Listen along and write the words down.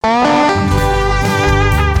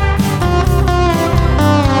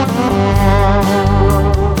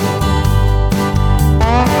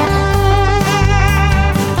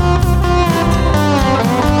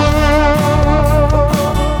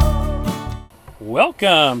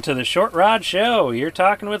Welcome to the Short Rod Show. You're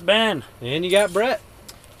talking with Ben. And you got Brett.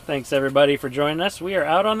 Thanks everybody for joining us. We are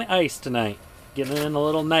out on the ice tonight, getting in a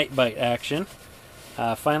little night bite action.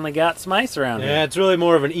 Finally got some ice around here. Yeah, it's really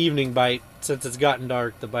more of an evening bite. Since it's gotten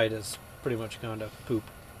dark, the bite is pretty much gone to poop.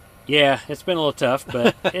 Yeah, it's been a little tough,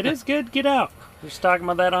 but it is good to get out. We're just talking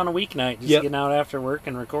about that on a weeknight, just getting out after work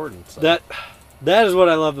and recording. So. That is what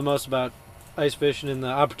I love the most about ice fishing and the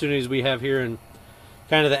opportunities we have here in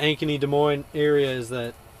kind of the Ankeny, Des Moines area is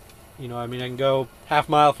that, I can go half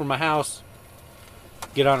mile from my house,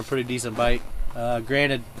 get on a pretty decent bite.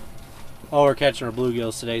 Granted, all we're catching are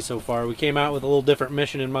bluegills today so far. We came out with a little different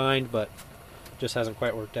mission in mind, but just hasn't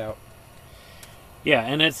quite worked out. Yeah,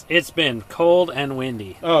 and it's been cold and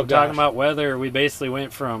windy. Oh, talking about weather, we basically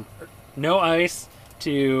went from no ice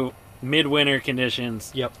to midwinter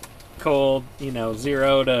conditions. Yep. Cold,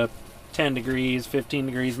 0 to 10 degrees, 15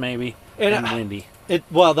 degrees maybe, and windy.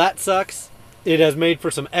 While that sucks, it has made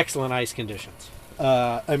for some excellent ice conditions.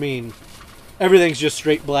 Everything's just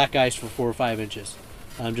straight black ice for 4 or 5 inches,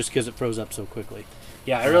 just because it froze up so quickly.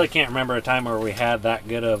 Yeah, I really can't remember a time where we had that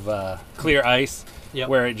good of clear ice,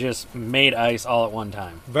 where it just made ice all at one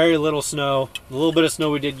time. Very little snow. The little bit of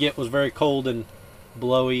snow we did get was very cold and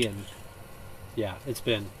blowy, and yeah, it's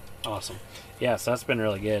been awesome. Yeah, so that's been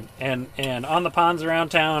really good. And on the ponds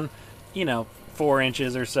around town, 4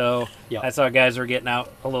 inches or so. Yep. I saw guys were getting out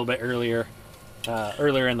a little bit earlier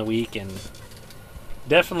in the week, and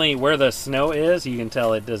definitely where the snow is, you can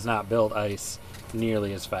tell it does not build ice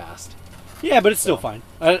nearly as fast. Yeah, but it's still fine.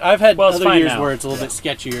 I've had other years now. where it's a little bit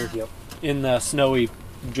sketchier in the snowy,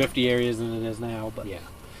 drifty areas than it is now, but I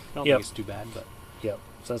don't think it's too bad. But so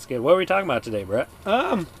that's good. What are we talking about today, Brett?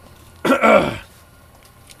 I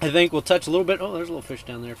think we'll touch a little bit. Oh, there's a little fish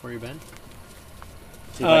down there for you, Ben.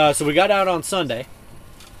 So we got out on Sunday,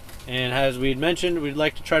 and as we had mentioned, we'd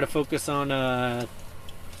like to try to focus on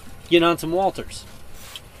getting on some Walters.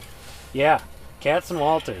 Yeah, cats and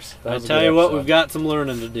Walters. I tell you what, we've got some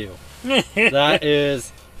learning to do. That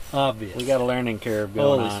is obvious. We got a learning curve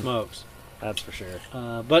going on. Holy smokes. That's for sure.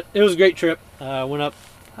 But it was a great trip. Went up,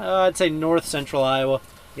 I'd say north central Iowa.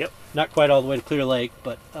 Yep. Not quite all the way to Clear Lake,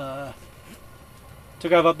 but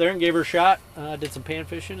took off up there and gave her a shot. Did some pan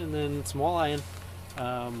fishing and then some walleying.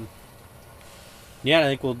 I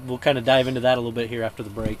think we'll kind of dive into that a little bit here after the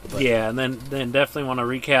break. But. Yeah, and then definitely want to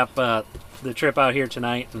recap the trip out here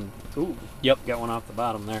tonight. And got one off the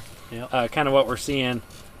bottom there. Yep. Kind of what we're seeing,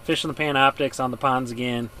 fishing the Panoptix on the ponds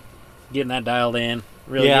again, getting that dialed in,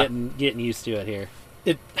 really getting used to it here.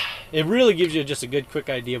 It really gives you just a good quick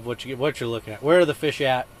idea of what you're looking at. Where are the fish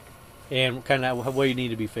at, and kind of where you need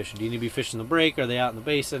to be fishing. Do you need to be fishing the break? Are they out in the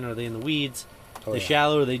basin? Are they in the weeds? Are they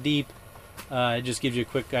shallow? Are they deep? It just gives you a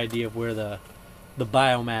quick idea of where the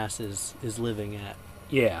biomass is living at.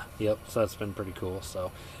 Yeah, yep. So that's been pretty cool.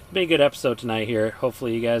 So, be a good episode tonight here.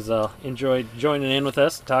 Hopefully, you guys enjoyed joining in with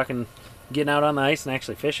us, talking, getting out on the ice, and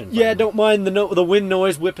actually fishing. Yeah, don't mind the wind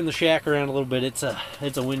noise whipping the shack around a little bit. It's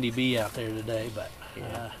a windy bee out there today, but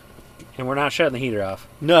and we're not shutting the heater off.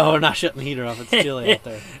 No, we're not shutting the heater off. It's chilly out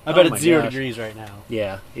there. I bet it's 0 degrees right now.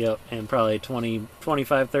 Yeah, yep, and probably 20,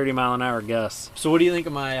 25, 30 mile an hour gusts. So what do you think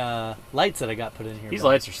of my lights that I got put in here? These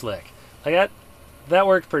lights are slick. That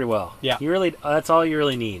worked pretty well. Yeah. That's all you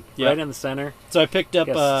really need. Yep. Right in the center. So I picked up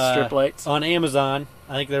strip lights on Amazon.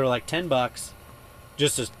 I think they were like $10.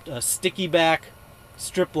 Just a sticky back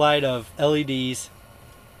strip light of LEDs.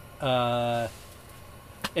 And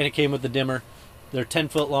it came with the dimmer. They're 10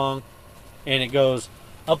 foot long, and it goes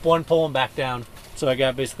up one pole and back down. So I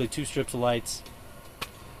got basically 2 strips of lights.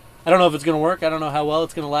 I don't know if it's going to work. I don't know how well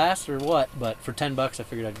it's going to last or what, but for $10 I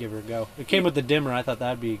figured I'd give her a go. It came with the dimmer. I thought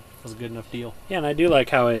that was a good enough deal. Yeah, and I do like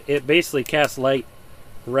how it basically casts light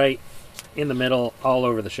right in the middle all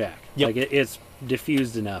over the shack. Yep. Like it's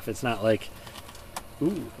diffused enough. It's not like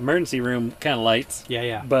emergency room kind of lights.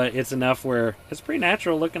 Yeah. But it's enough where it's pretty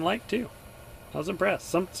natural looking light too. I was impressed.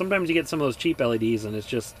 Sometimes you get some of those cheap LEDs and it's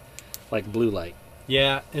just like blue light.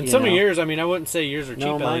 Yeah, and some of yours, I wouldn't say yours are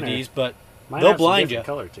cheap LEDs, but they'll blind you.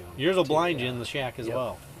 Color to them yours will blind you in the shack as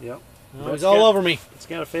well. Yep. Oh, it's all over me. It's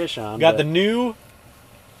got a fish on. Got the new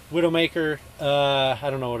Widowmaker, I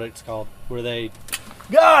don't know what it's called, where they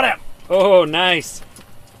got him. Oh, nice.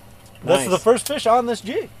 That's the first fish on this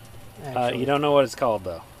jig. You don't know what it's called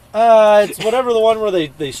though. It's whatever the one where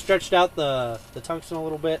they stretched out the tungsten a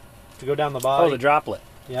little bit to go down the body. Oh, the droplet.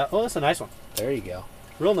 Yeah. Oh, that's a nice one. There you go.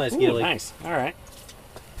 Real nice Ooh, gilly. Nice. All right.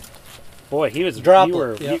 Boy, he was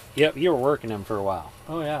droplet. You were working him for a while.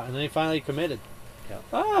 Oh yeah, and then he finally committed.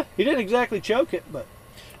 Yep. He didn't exactly choke it, but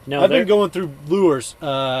no, I've been going through lures.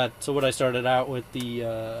 So what I started out with the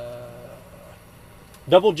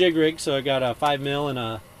double jig rig, so I got a 5 mil and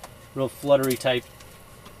a real fluttery type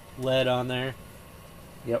lead on there.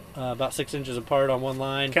 Yep. About 6 inches apart on one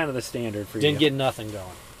line. Kind of the standard for Didn't you. get nothing going.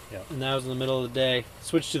 Yep. And that was in the middle of the day.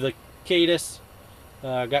 Switched to the Cadis.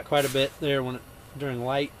 Got quite a bit there during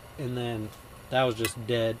light, and then that was just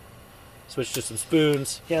dead. Switched to some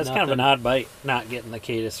spoons. Yeah, it's kind of an odd bite, not getting the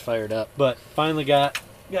Cadis fired up. But finally got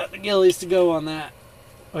the gillies to go on that,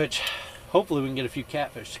 which hopefully we can get a few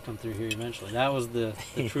catfish to come through here eventually. That was the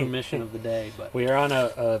true mission of the day. But We are on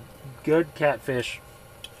a good catfish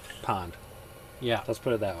pond. yeah. Let's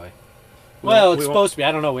put it that way. Well, We it's won't- supposed to be.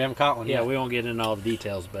 I don't know. We haven't caught one Yeah, yet. we won't get into all the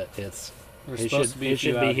details, but We're it supposed to be a it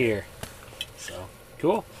few should be out here. So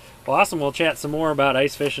cool. Well, awesome. We'll chat some more about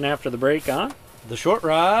ice fishing after the break on The Short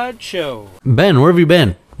Rod Show. Ben, where have you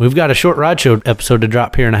been? We've got a short rod show episode to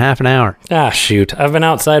drop here in a half an hour. Ah, shoot. I've been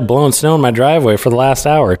outside blowing snow in my driveway for the last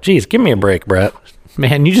hour. Jeez, give me a break, Brett.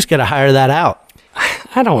 Man, you just got to hire that out.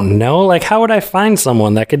 I don't know. Like, how would I find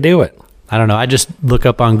someone that could do it? I don't know. I just look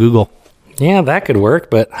up on Google. Yeah, that could work,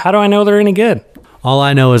 but how do I know they're any good? All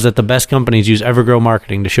I know is that the best companies use Evergrow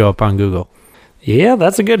Marketing to show up on Google. Yeah,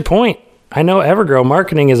 that's a good point. I know Evergrow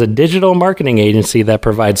Marketing is a digital marketing agency that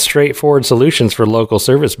provides straightforward solutions for local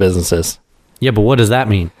service businesses. Yeah, but what does that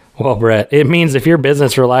mean? Well, Brett, it means if your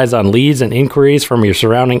business relies on leads and inquiries from your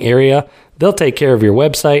surrounding area, they'll take care of your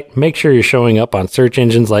website, make sure you're showing up on search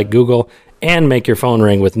engines like Google, and make your phone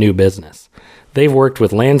ring with new business. They've worked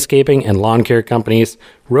with landscaping and lawn care companies,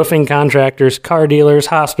 roofing contractors, car dealers,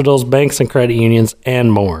 hospitals, banks and credit unions,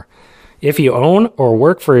 and more. If you own or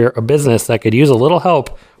work for a business that could use a little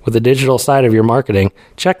help with the digital side of your marketing,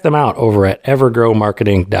 check them out over at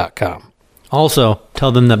evergrowmarketing.com. Also,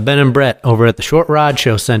 tell them that Ben and Brett over at the Short Rod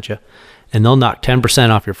Show sent you, and they'll knock 10%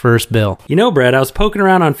 off your first bill. You know, Brett, I was poking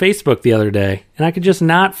around on Facebook the other day, and I could just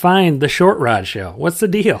not find the Short Rod Show. What's the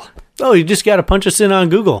deal? Oh, you just got to punch us in on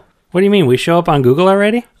Google. What do you mean? We show up on Google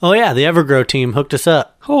already? Oh, yeah, the Evergrow team hooked us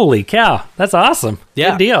up. Holy cow. That's awesome.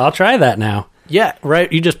 Yeah. Good deal. I'll try that now. Yeah,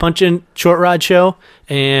 right. You just punch in Short Rod Show,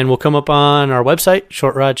 and we'll come up on our website,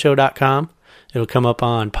 shortrodshow.com. It'll come up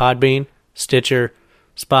on Podbean, Stitcher,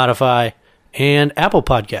 Spotify, and Apple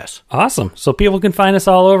Podcasts. Awesome. So people can find us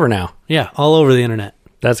all over now. Yeah, all over the internet.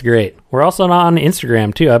 That's great. We're also on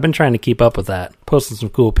Instagram, too. I've been trying to keep up with that. Posting some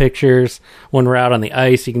cool pictures. When we're out on the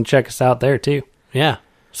ice, you can check us out there, too. Yeah,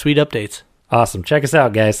 sweet updates. Awesome. Check us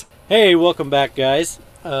out, guys. Hey, welcome back, guys.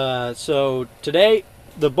 So today,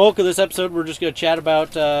 the bulk of this episode, we're just going to chat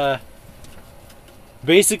about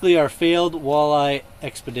basically our failed walleye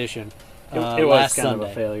expedition. It was last kind Sunday.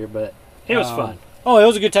 of a failure, but it was fun. Oh, it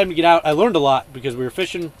was a good time to get out. I learned a lot because we were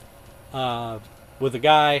fishing with a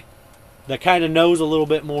guy that kind of knows a little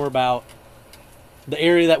bit more about the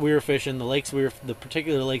area that we were fishing, the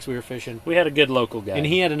particular lakes we were fishing. We had a good local guy. And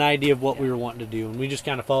he had an idea of what we were wanting to do, and we just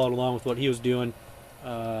kind of followed along with what he was doing.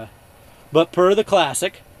 But per the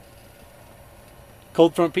classic,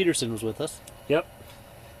 Cold Front Peterson was with us. Yep.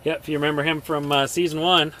 If you remember him from season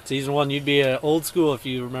 1. Season 1, you'd be old school if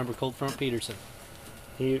you remember Cold Front Peterson.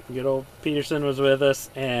 Good old Peterson was with us,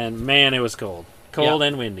 and man, it was cold. Cold Yeah.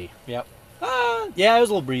 and windy. Yep. Yeah, it was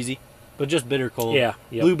a little breezy, but just bitter cold. Yeah.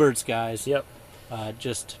 Yep. Bluebird skies. Yep.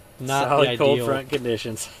 Just not Solid the cold ideal. front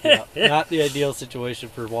conditions. Yeah, not the ideal situation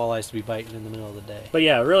for walleyes to be biting in the middle of the day. But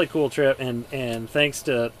yeah, really cool trip, and thanks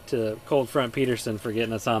to Cold Front Peterson for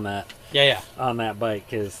getting us on that Yeah. bike,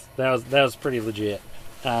 because that was pretty legit.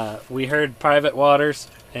 We heard private waters,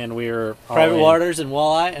 and we were all Private in. waters and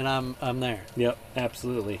walleye, and I'm there. Yep,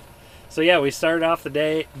 absolutely. So yeah, we started off the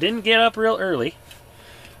day. Didn't get up real early,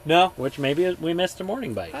 No. which maybe we missed a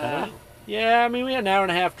morning bite. I don't know. Yeah, I mean, we had an hour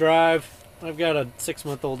and a half drive. I've got a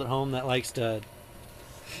 6-month-old at home that likes to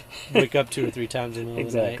wake up 2 or 3 times in the middle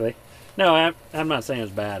of the night. Exactly. No, I'm not saying it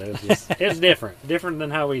was bad. It was just it was different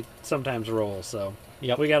than how we sometimes roll. So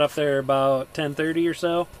Yep. we got up there about 10:30 or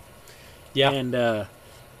so. Yeah. And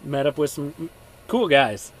met up with some cool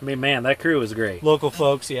guys. I mean, man, that crew was great. Local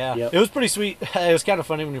folks, yeah. Yep. It was pretty sweet. It was kind of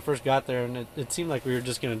funny when we first got there, and it seemed like we were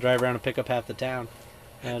just going to drive around and pick up half the town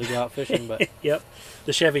to go out fishing. But Yep,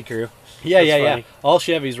 the Chevy crew. yeah. That's funny. All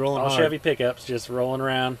Chevys rolling All hard. Chevy pickups, just rolling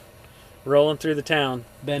around, rolling through the town,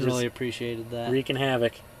 Ben just really appreciated that. wreaking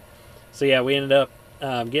havoc. So yeah, we ended up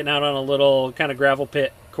getting out on a little kind of gravel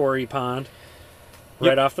pit quarry pond right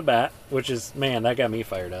Yep. off the bat, which is, man, that got me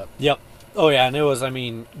fired up. Yep. Oh yeah, and it was. I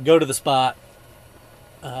mean, go to the spot.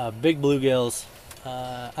 Big bluegills.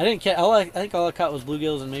 I didn't catch. I think all I caught was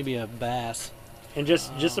bluegills and maybe a bass. And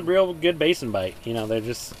just a real good basin bite. You know, they're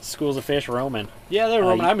just schools of fish roaming. Yeah, they were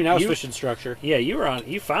roaming. I mean, I was you- fishing structure. Yeah,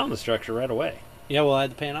 you found the structure right away. Yeah, well, I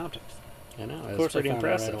had the Panoptics. I know, it Of was course, pretty I found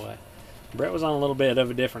impressive. it right away. Brett was on a little bit of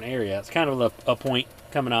a different area. It's kind of a point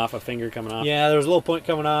coming off, a finger coming off. Yeah, there was a little point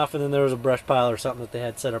coming off, and then there was a brush pile or something that they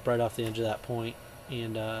had set up right off the edge of that point.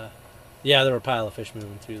 And yeah, there were a pile of fish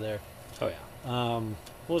moving through there. Oh yeah.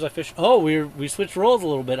 What was I fishing? Oh, we switched roles a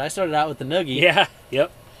little bit. I started out with the nuggie. Yeah.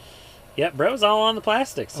 Yep. Yep. Brett was all on the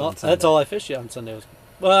plastics. Well, on Sunday. that's all I fished on Sunday.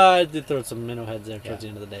 Well, I did throw some minnow heads there towards the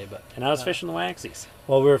end of the day, but And I was fishing the waxies.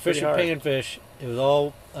 well, we were Pretty fishing hard. panfish. It was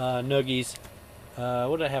all nuggies.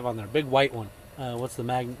 What did I have on there? Big white one. What's the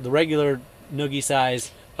the regular nuggie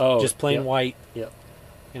size? Oh, just plain yep. white. Yep.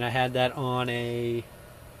 And I had that on a.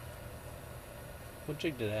 What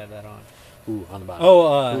jig did I have that on? Ooh, on the bottom.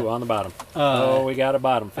 Oh, Ooh, on the bottom. Oh, we got a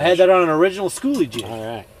bottom fish. I had that on an original schoolie jig. All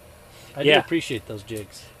right. I do Yeah. appreciate those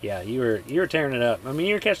jigs. Yeah, you were tearing it up. I mean,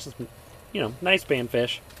 you were catching some, nice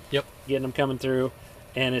panfish. Yep. Getting them coming through,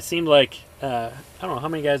 and it seemed like I don't know how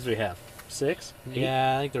many guys do we have? 6? 8?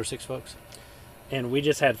 Yeah, I think there were 6 folks. And we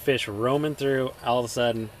just had fish roaming through. All of a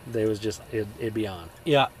sudden, they was just it'd be on.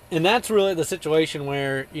 Yeah, and that's really the situation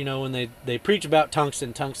where, when they preach about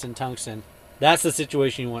tungsten, that's the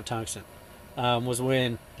situation you want tungsten. Was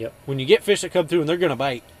when Yep. when you get fish that come through and they're going to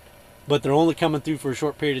bite, but they're only coming through for a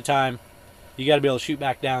short period of time, you got to be able to shoot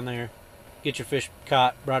back down there, get your fish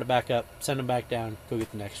caught, brought it back up, send them back down, go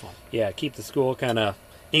get the next one. Yeah, keep the school kind of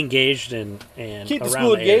engaged and Keep the around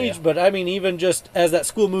school area. engaged, but I mean, even just as that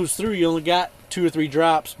school moves through, you only got 2 or 3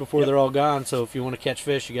 drops before Yep. they're all gone. So if you want to catch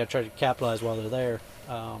fish, you got to try to capitalize while they're there.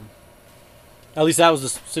 At least that was the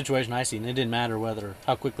situation I seen. It didn't matter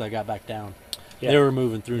how quickly I got back down. Yeah. They were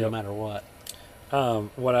moving through no Yep. matter what.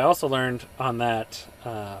 What I also learned on that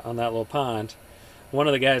little pond, one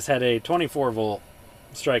of the guys had a 24 volt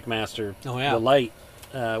Strike Master. Oh, yeah. The light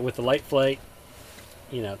with the light flight.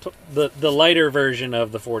 The lighter version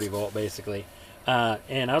of the 40 volt basically.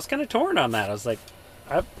 And I was kind of torn on that. I was like,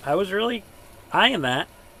 I was really eyeing that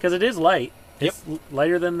because it is light. It's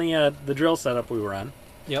lighter than the drill setup we were on.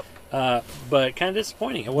 Yep. But kind of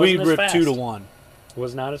disappointing. It We wasn't as ripped fast. 2 to 1.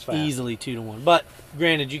 Was not as fast. Easily 2 to 1. But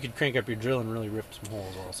granted, you could crank up your drill and really rip some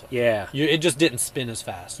holes also. Yeah. It just didn't spin as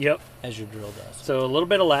fast Yep. as your drill does. So a little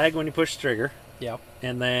bit of lag when you push the trigger, Yep.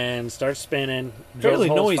 and then starts spinning. Fairly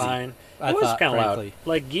Drills holes noisy, Fine. I It was thought, kind of loud, frankly.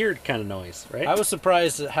 like geared kind of noise, right? I was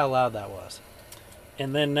surprised at how loud that was.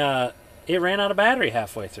 And then it ran out of battery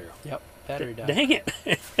halfway through. Yep. Battery died. Dang it!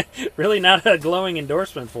 Really not a glowing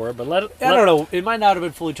endorsement for it, but I don't know. It might not have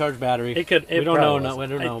been fully charged battery. It could. It we don't know. probably No, we was.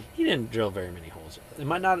 don't know. He didn't drill very many holes. It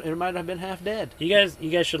might not. It might have been half dead. You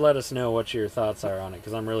guys should let us know what your thoughts are on it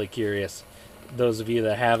because I'm really curious. Those of you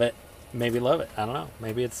that have it, maybe love it. I don't know.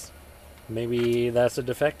 Maybe that's a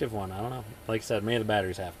defective one. I don't know. Like I said, maybe the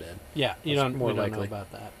battery's half dead. Yeah, That's more we don't likely. know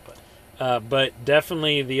about that. But But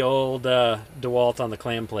definitely the old DeWalt on the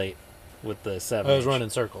clam plate with the 7. I was running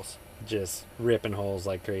circles. just ripping holes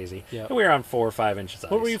like crazy. Yep. And we were on 4 or 5 inches ice.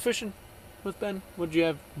 What were you fishing with, Ben? What did you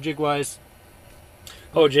have jig wise?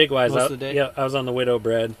 Oh, jig wise, Most of the day? yeah, I was on the Widow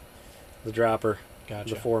Bread, the dropper,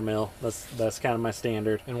 Gotcha. the 4 mil. That's kind of my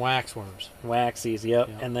standard. And wax worms. Waxies, yep.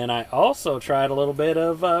 Yeah. And then I also tried a little bit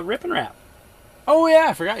of rip and wrap. Oh yeah,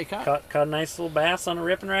 I forgot you caught. Caught a nice little bass on a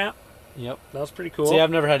rip and wrap. Yep. That was pretty cool. See, I've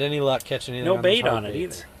never had any luck catching anything. No on those bait hard on it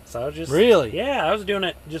baits. either. So I was just Really? Yeah, I was doing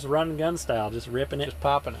it just run and gun style, just ripping it. Just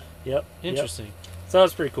popping it. Yep. Interesting. Yep. So that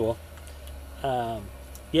was pretty cool.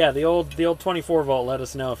 Yeah, the old 24 volt. Let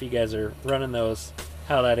us know if you guys are running those.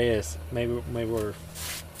 How that is. Maybe we're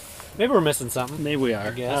missing something. maybe we are.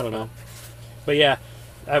 I guess, I don't know. But yeah,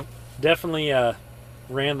 I definitely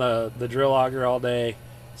ran the drill auger all day.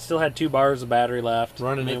 Still had 2 bars of battery left.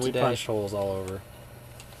 Running it we today. punched holes all over.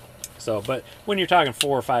 So, but when you're talking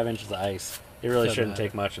 4 or 5 inches of ice, it really Doesn't shouldn't matter.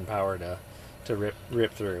 take much in power to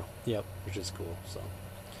rip through, Yep. which is cool. So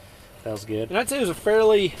that was good. And I'd say it was a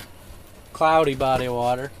fairly cloudy body of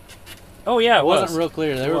water. Oh yeah, It wasn't real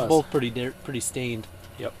clear. They It were was. both pretty stained.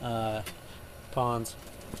 Yep. Ponds.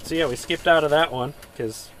 So yeah, we skipped out of that one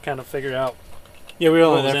because kind of figured out. Yeah, we were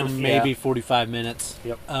only What was there for in- maybe yeah. 45 minutes.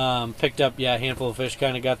 Yep. Picked up a handful of fish.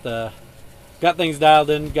 Kind of got things dialed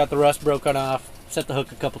in. Got the rust broken off. Set the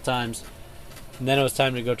hook a couple times, and then it was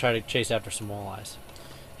time to go try to chase after some walleyes.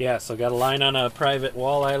 Yeah, so got a line on a private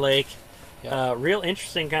walleye lake. Yep. Real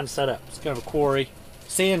interesting kind of setup. It's kind of a quarry,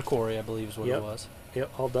 sand quarry, I believe is what Yep. it was.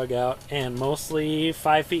 Yep, all dug out and mostly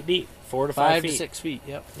 5 feet deep, 4 to 5 5 to feet. 6 feet.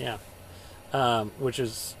 Yep. Yeah, which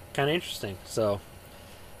is kind of interesting. So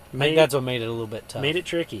I think that's what made it a little bit tough. made it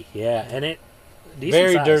tricky. Yeah, and it decent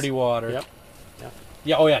very size. dirty water. Yep. Yep.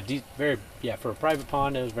 Yeah. Oh yeah. Very. Yeah. For a private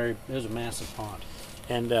pond, it was a massive pond.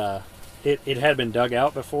 And it had been dug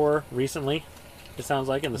out before recently, It sounds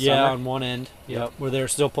like in the Yeah, summer. on one end. Yep, where they're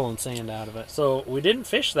still pulling sand out of it. So we didn't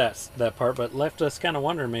fish that part, but left us kind of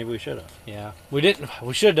wondering maybe we should have. Yeah, we didn't.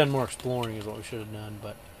 We should have done more exploring, is what we should have done.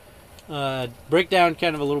 But break down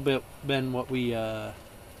kind of a little bit, Ben, what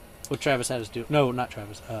Travis had us do. No, not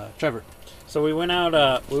Travis. Trevor. So we went out.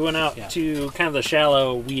 Yeah. To kind of the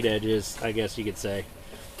shallow weed edges, I guess you could say.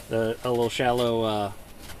 A little shallow.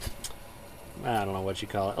 I don't know what you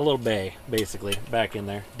call it. A little bay, basically, back in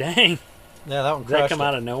there. Dang! Yeah, that one Did that crushed. come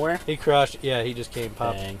out of nowhere? He crushed. Yeah, he just came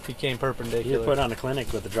pop. Dang. He came You perpendicular. put on a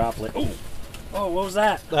clinic with a droplet. Oh, what was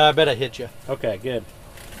that? I bet I hit you. Okay, good.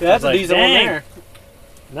 Yeah, that's I a was like, decent dang. one there.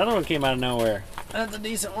 Another one came out of nowhere. That's a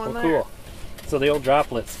decent one Well, there. cool. So the old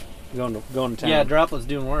droplets going to town. Yeah, droplets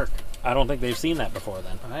doing work. I don't think they've seen that before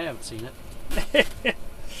then. I haven't seen it.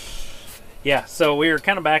 Yeah, so we were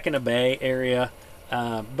kind of back in a bay area,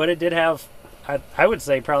 but it did have, I would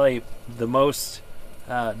say, probably the most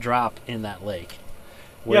drop in that lake.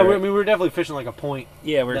 Yeah, Where- we were definitely fishing like a point.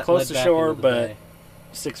 yeah, we're that close led to back shore, into the but bay.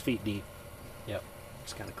 6 feet deep. Yep.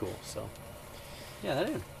 It's kind of cool. So Yeah, that's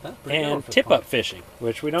pretty good and for the tip pond. up fishing,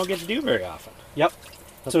 which we don't get to do very often. Yep.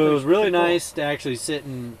 That's So it was really pretty cool. nice to actually sit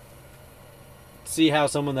and see how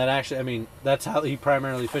someone that actually, I mean, that's how he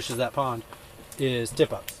primarily fishes that pond, is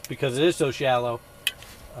tip ups, because it is so shallow.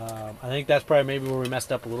 I think that's probably maybe where we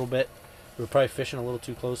messed up a little bit. We were probably fishing a little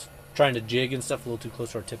too close, trying to jig and stuff a little too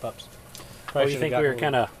close to our tip ups. Oh, you think we were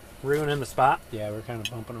kind of ruining the spot? Yeah, we were kind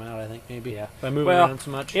of bumping them out, I think, maybe. Yeah. By moving Well, around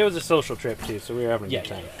so much. It was a social trip too, so we were having a Yeah, good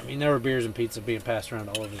yeah, time. yeah. I mean, there were beers and pizza being passed around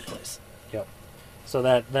all over the place. Yep. So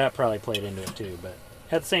that probably played into it too, but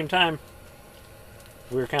at the same time,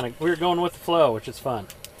 we were going with the flow, which is fun.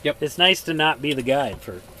 Yep. It's nice to not be the guide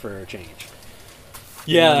for a change.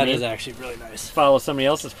 You Yeah, know what I that mean? is actually really nice. Follow somebody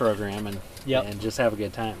else's program and Yep. and just have a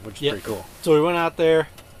good time, which is Yep. pretty cool. So we went out there,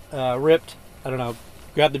 ripped, I don't know,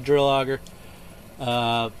 grabbed the drill auger,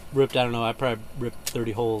 ripped, I don't know, I probably ripped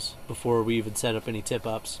 30 holes before we even set up any tip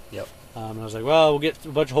ups. Yep. And I was like, well, we'll get a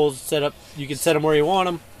bunch of holes set up. You can set them where you want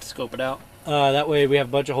them. Scope it out. That way we have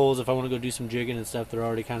a bunch of holes. If I want to go do some jigging and stuff, they're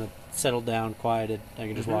already kind of settled down, quieted. I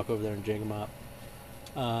can just Mhm. walk over there and jig them up.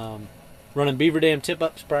 Running Beaver Dam tip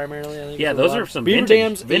ups primarily, I think. Yeah, for a those lot are of- some Beaver vintage-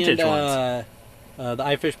 Dams vintage and, ones. The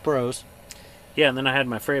iFish Pros. Yeah, and then I had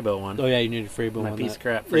my Freybo one. Oh yeah, you need a Freybill My on piece that. of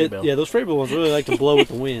crap Yeah, Freybill. yeah, those Freybill ones really like to blow with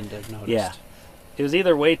the wind, I've noticed. Yeah. It was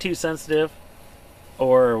either way too sensitive,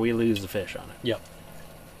 or we lose the fish on it. Yep.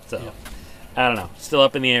 So, Yep. I don't know. Still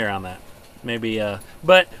up in the air on that. Maybe.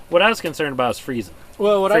 But what I was concerned about is freezing.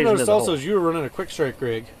 Well, what I Freezing to noticed the also hole. is you were running a quick strike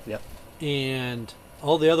rig. Yep. And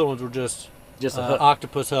all the other ones were just Just a hook.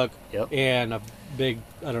 octopus hook Yep. and a big,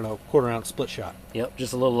 I don't know, quarter-ounce split shot. Yep.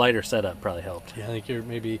 Just a little lighter setup probably helped. Yeah, I think you're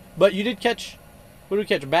maybe... But you did catch... What did we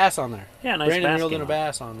catch? A bass on there. Yeah, nice Brandon bass reeled in came a out.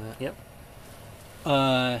 bass on that. Yep.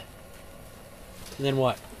 And then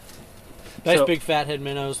what? Nice So- big fathead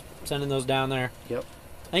minnows. Sending those down there. Yep.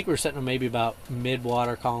 I think we were setting them maybe about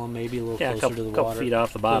mid-water column, maybe a little Yeah, a closer couple, to the couple water. feet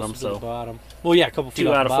off the bottom. Closer to the So bottom. Well, yeah, a couple feet 2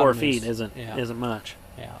 off out the of 4 bottom feet is- isn't much.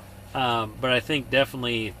 Yeah. But I think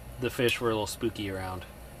definitely the fish were a little spooky around.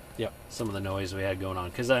 Yep. Some of the noise we had going on,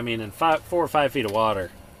 because I mean, in 4 or 5 feet of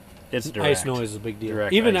water, it's direct. Ice noise is a big deal.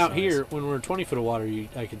 Direct Even ice out noise. here, when we're in 20 foot of water,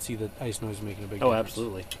 I can see the ice noise making a big Oh, difference.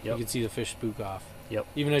 absolutely. You Yep. can see the fish spook off. Yep.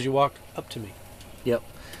 Even as you walk up to me. Yep.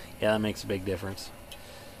 Yeah, that makes a big difference.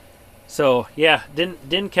 So yeah,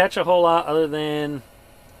 didn't catch a whole lot other than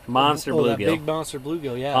monster That bluegill big monster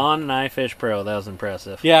bluegill, yeah. on an iFish Pro. That was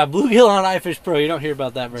impressive. Yeah, bluegill on iFish Pro. You don't hear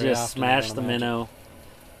about that very often. Just smashed I the don't imagine. minnow.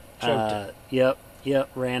 Choked Yep.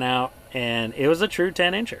 Ran out, and it was a true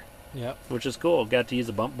 10-incher, Yep. which is cool. Got to use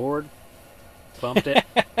a bump board. Bumped it.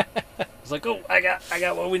 It's like, oh, I got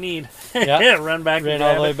what we need. Yeah. Run back. Ran and all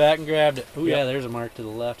grab the way it. back and grabbed it. Oh, Yep. yeah, there's a mark to the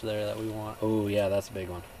left there that we want. Oh yeah, that's a big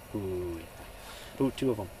one. Ooh, yeah. Ooh,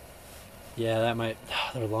 2 of them. Yeah, that might...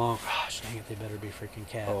 they're long. Gosh, dang it, they better be freaking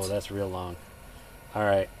cats. Oh, that's real long. All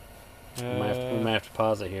right, we might have to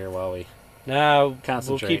pause it here while we. No, we'll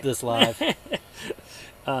Concentrate. keep this live.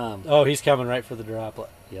 Oh, he's coming right for the droplet.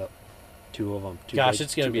 Yep. 2 of them. Gosh,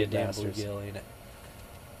 it's going to be a damn bluegill, ain't it?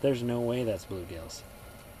 There's no way that's bluegills.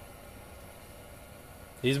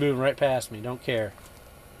 He's moving right past me. Don't care.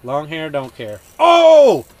 Long hair, don't care.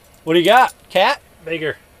 Oh! What do you got? Cat?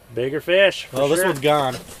 Bigger fish. For Well, this sure. one's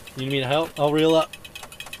gone. You need me to help? I'll reel up.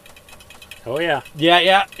 Oh yeah.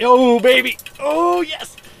 Yeah. Oh, baby. Oh,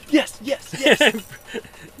 yes. Yes.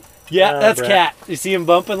 Yeah, that's Brett. cat. You see him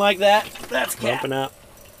bumping like that? That's cat. Bumping up.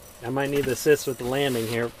 I might need to assist with the landing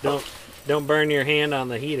here. Don't burn your hand on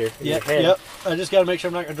the heater. Your head. Yep. I just got to make sure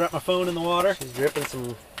I'm not going to drop my phone in the water. She's ripping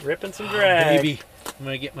some Oh, drag. baby. I'm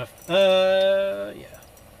going to get my... yeah.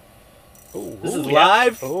 Ooh, This is yeah.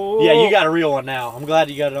 live? Oh. Yeah, you got a real one now. I'm glad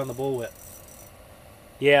you got it on the bullwhip.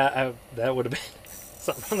 Yeah, that would have been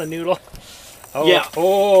something on the noodle. Oh, Yeah.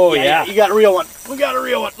 Oh, yeah. You got a real one. We got a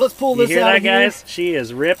real one. Let's pull You this hear out that, of here. guys? She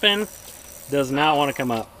is ripping. Does not want to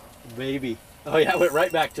come up. Baby. Oh, yeah, it went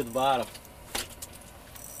right back to the bottom.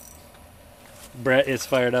 Brett is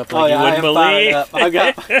fired up Oh, like yeah, you I wouldn't am fired believe. up. I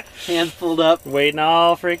got my hands pulled up. Waiting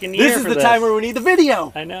all freaking year This is for the this. time where we need the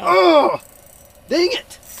video. I know. Oh, dang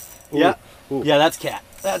it. Ooh. Yeah. Ooh. Yeah, that's cat.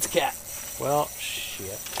 That's cat. Well,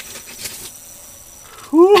 shit.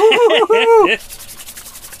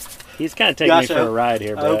 He's kind of taking Gosh, me for a ride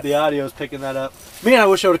here, I hope Brett. the audio is picking that up. Man, I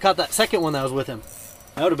wish I would have caught that second one that was with him.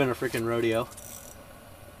 That would have been a freaking rodeo.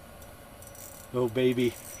 Oh,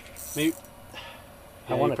 baby. Maybe.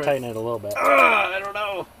 I want to tighten it a little bit. I don't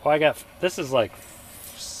know. Oh, I got. This is like.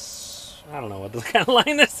 I don't know what the kind of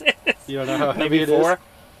line this is. You don't know how heavy Maybe it 4. is?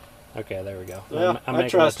 Okay, there we go. Yeah, I'm I making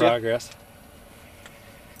trust ya. progress.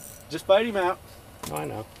 Just bite him out. Oh, I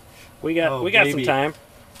know. We got Oh, we got baby. some time.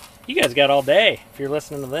 You guys got all day if you're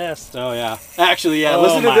listening to this. Oh, yeah. Actually, yeah. Oh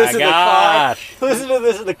Listen to my this in gosh. the car. Listen to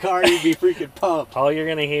this in the car. You'd be freaking pumped. All you're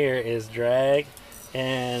gonna hear is drag,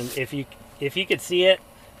 and if you could see it,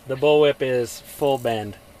 the bullwhip is full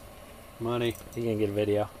bend. Money. You can get a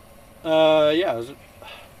video. Yeah. I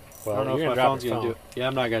Well, don't know you're if my gonna drop phone's your going to phone. do it. Yeah,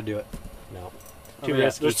 I'm not going to do it. No. Oh, Too yeah.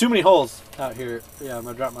 risky. There's too many holes out here. Yeah, I'm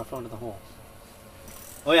going to drop my phone in the hole.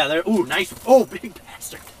 Oh, yeah. There. Ooh, nice. Oh, big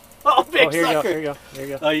bastard. Oh, big Oh, here you go. sucker. Here you go. Here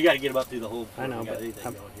you go. Oh, you got to get him up through the hole. before I know, we got but anything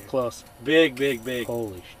I'm going here. close. Big, big, big.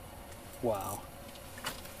 Holy wow.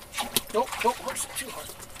 Nope, don't push it too hard.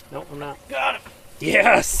 Nope, I'm not. Got him.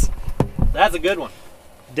 Yes. That's a good one.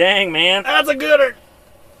 Dang, man. That's a gooder.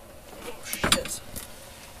 Oh, shit.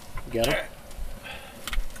 Got him.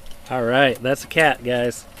 All right, that's a cat,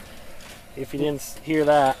 guys. If you didn't hear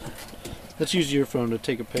that, Let's use your phone to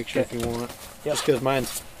take a picture if you want. Yep. Just because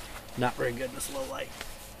mine's not very good in this low light.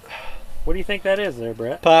 what do you think that is, there,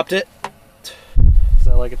 Brett? Popped it. Is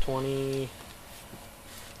that like a 24,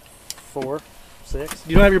 6?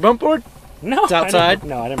 You don't have your bump board? No, It's outside?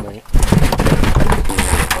 No, I didn't bring it.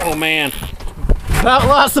 Oh man, About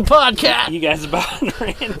lost the podcast. you guys about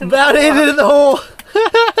ran. About ate it in the hole.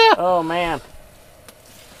 Oh man.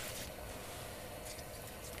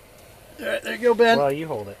 All right, there you go, Ben. Well, you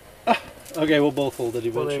hold it. Okay, we'll both hold it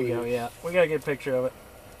Well, eventually. there you go. Yeah, we gotta get a picture of it.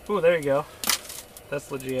 Ooh, there you go. That's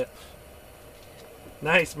legit.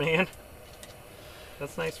 Nice, man.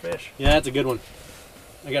 That's nice fish. Yeah, that's a good one.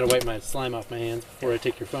 I gotta wipe my slime off my hands before I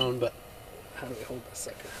take your phone, but How do we hold this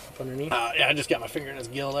sucker? Up underneath? yeah, I just got my finger in his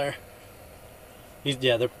gill there.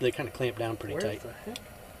 They kind of clamp down pretty Where tight. the heck?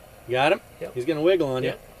 You got him? Yep. He's gonna wiggle on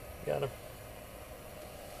Yep. Got him.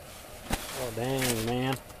 Oh dang,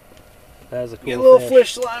 man. That is a you. cool Get a little fish.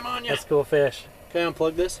 fish slime on you. That's a cool fish. Can I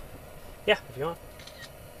unplug this? Yeah, if you want.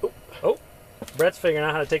 Oh, Brett's figuring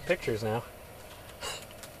out how to take pictures now.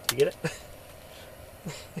 You get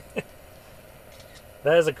it?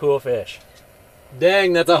 That is a cool fish.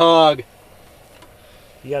 Dang, that's a hog.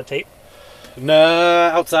 You got a tape? Nah,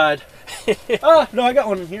 outside. No, I got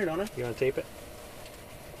one in here, don't I? You want to tape it?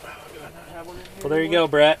 Do I not have one in here? Well, there you go,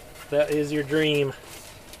 Brett. That is your dream.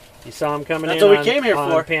 You saw him coming That's in what we on, came here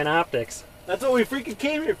on for. Panoptics. That's what we freaking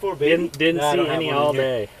came here for, baby. Didn't Nah, I see don't have any one all in here.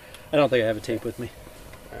 day. I don't think I have a tape with me.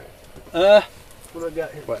 Alright. What do I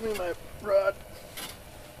got here? What? Give me my rod.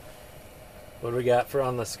 What do we got for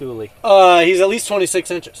on the schoolie? He's at least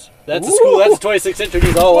 26 inches. That's a Woo! school. That's a 26 incher.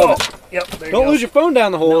 He's all of it. Yep, there Don't lose your phone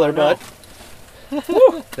down the hole No, there, no. bud.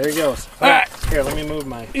 There he goes. All right. Here, let me move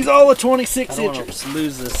my. He's all a I 26 don't want inchers. to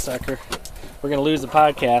lose this sucker. We're gonna lose the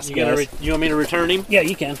podcast. You gonna? guys. You want me to return him? Yeah,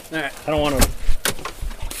 you can. All right. I don't want to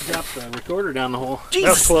drop the recorder down the hole. That Jesus.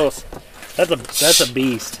 was close. That's a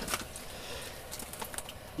beast.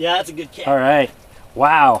 Yeah, that's a good cat. All right.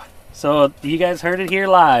 Wow. So you guys heard it here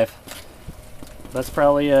live. That's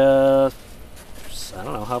probably I don't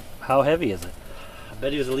know how heavy is it? I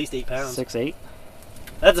bet he was at least 8 pounds. 6'8".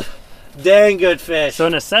 That's a dang good fish. So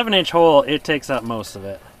in a 7-inch hole, it takes up most of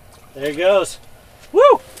it. There he goes. Woo!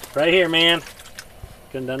 Right here, man.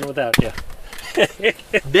 Couldn't done without you.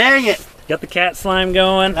 Dang it. Got the cat slime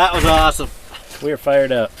going. That was awesome. We are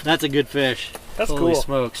fired up. That's a good fish. That's Holy cool.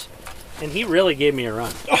 smokes. And he really gave me a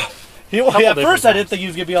run. At different first, I times. didn't think he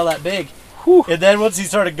was gonna be all that big. Whew. And then once he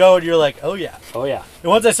started going, you're like, oh yeah. Oh yeah. And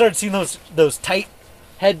once I started seeing those tight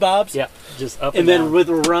head bobs, Yeah. Just up and and then down. with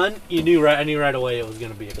a run, I knew right away it was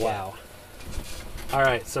gonna be a cat. Wow. All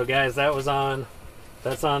right, so guys, that's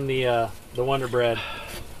on the Wonder Bread,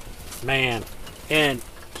 man, and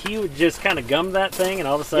he would just kind of gum that thing, and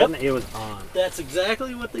all of a sudden it was on. That's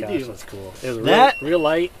exactly what they Gosh, do. that's cool. It was That- real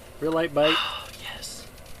light bite. Oh, yes.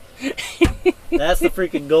 That's the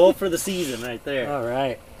freaking goal for the season right there. All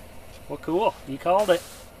right. Well, cool. You called it.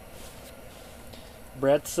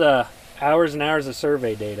 Brett's hours and hours of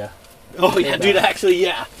survey data. Oh yeah, dude. Actually,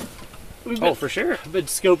 yeah. Oh, for sure. I've been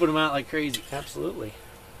scoping them out like crazy. Absolutely.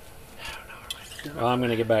 Well, I'm going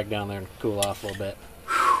to get back down there and cool off a little bit.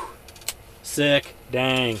 Sick.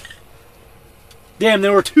 Dang. Damn,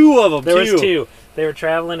 there were two of them. There was two. They were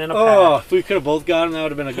traveling in a Oh, pack. if we could have both got them, that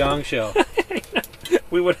would have been a gong show.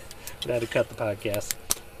 We would have had to cut the podcast.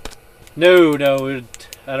 No,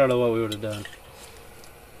 I don't know what we would have done.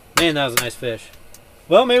 Man, that was a nice fish.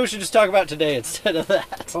 Well, maybe we should just talk about today instead of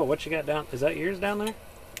that. Oh, what you got down? Is that yours down there?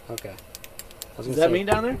 Okay. Is that me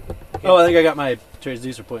down there? Oh, I think I got my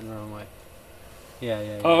transducer pointing the wrong way.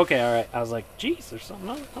 Yeah. Oh, okay, all right. I was like, geez, there's something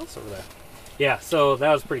else over there. Yeah, so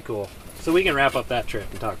that was pretty cool. So we can wrap up that trip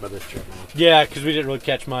and talk about this trip now. Yeah, because we didn't really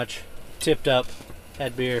catch much. Tipped up,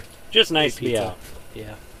 had beer. Just nice to be pizza. out.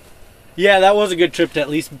 Yeah. Yeah, that was a good trip to at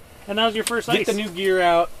least And that was your first get ice. the new gear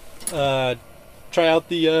out, try out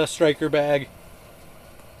the striker bag,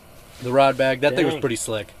 the rod bag. That thing was Dang. pretty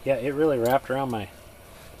slick. Yeah, it really wrapped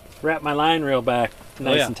my line reel back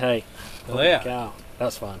nice yeah. and tight. Oh, Holy yeah. cow. That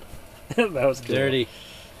was fun. That was cool. Dirty.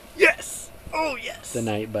 Yes! Oh, yes! The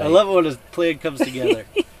night bite. I love it when a plan comes together.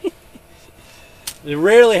 It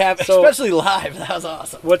rarely happens, So- especially live. That was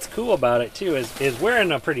awesome. What's cool about it too is we're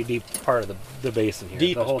in a pretty deep part of the basin here.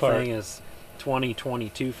 Deepest the whole part. thing is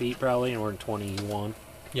 22 feet probably, and we're in 21.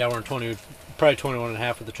 Yeah, we're in 20, probably 21 and a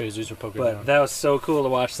half with the transducer poking But down. that was so cool to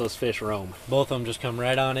watch those fish roam. Both of them just come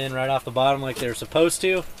right on in, right off the bottom like they were supposed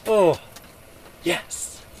to. Oh,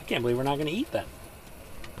 yes. I can't believe we're not going to eat that.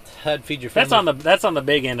 That'd feed your family. That's on the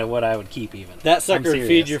big end of what I would keep even. That I'm sucker would feed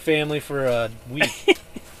serious. your family for a week.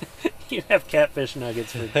 You'd have catfish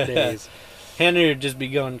nuggets for days. Henry would just be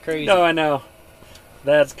going crazy. No, I know.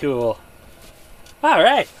 That's cool. All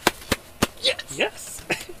right. Yes.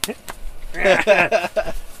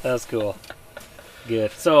 That's cool.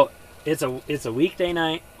 Good. So it's a weekday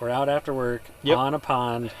night. We're out after work Yep. on a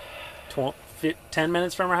pond. 10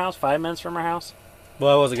 minutes from our house. 5 minutes from our house.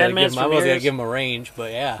 Well, I wasn't 10 gonna minutes give him. I from wasn't gonna yours? give him a range,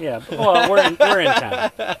 but yeah. Yeah. Well, we're in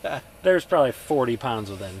town. There's probably 40 pounds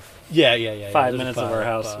within Yeah. 5 There's minutes a of our pond,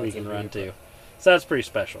 house ponds we can over run here, to. So that's pretty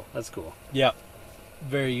special. That's cool. but- Yep.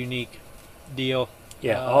 Very unique deal.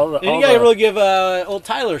 Yeah. And you gotta really give old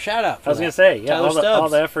Tyler a shout out. For I was that. gonna say, yeah, Tyler all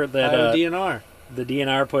Stubbs, the effort that Iowa DNR. the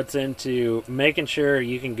DNR puts into making sure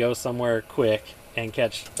you can go somewhere quick and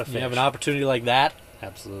catch a fish. You have an opportunity like that.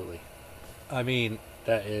 Absolutely. I mean,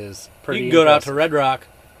 That is pretty. you can go out to impressive. Red Rock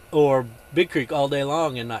or Big Creek all day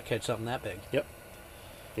long and not catch something that big. Yep.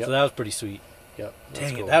 So that was pretty sweet. Yep. That's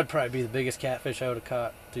Dang cool. it, that would probably be the biggest catfish I would have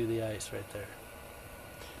caught through the ice right there.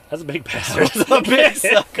 That's a big bastard. That was a big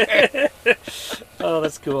sucker. Oh,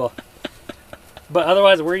 that's cool. But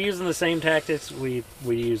otherwise, we're using the same tactics we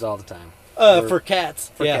use all the time. For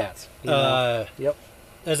cats. For yeah. cats. you know? Yep.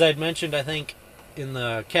 As I'd mentioned, I think in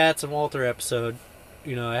the Cats and Walter episode,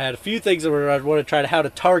 I had a few things that I want to try to how to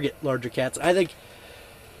target larger cats. I think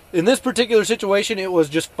in this particular situation, it was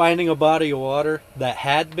just finding a body of water that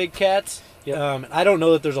had big cats. Yep. I don't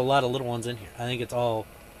know that there's a lot of little ones in here. I think it's all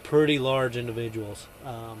pretty large individuals.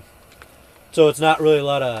 So it's not really a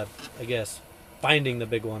lot of, I guess, finding the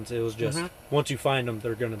big ones. It was just once you find them,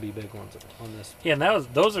 they're going to be big ones on this. Yeah, and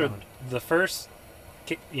those are Sound. the first,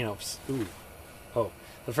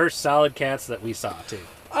 the first solid cats that we saw too.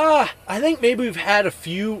 I think maybe we've had a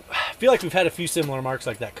few. I feel like we've had a few similar marks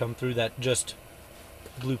like that come through that just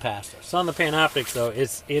blew past us. So on the Panoptics though,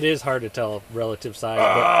 it is hard to tell relative size.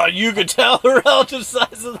 But You could tell the relative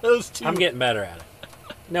size of those two. I'm getting better at it.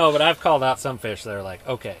 No, but I've called out some fish that are like,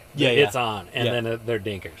 okay, Yeah, it's yeah. on, and Yeah. then they're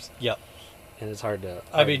dinkers, Yep. and it's hard to.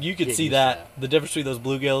 I mean, you could get see used to that the difference between those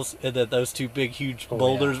bluegills and then those two big, huge Oh,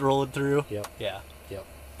 boulders rolling through. Yep. Yeah. Yep.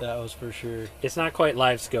 That was for sure. It's not quite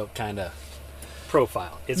live scope kind of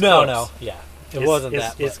profile. It's No, close. no. Yeah. It It's- wasn't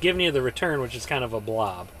it's, that. It's giving you the return, which is kind of a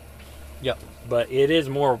blob, Yep. but it is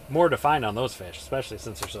more defined on those fish, especially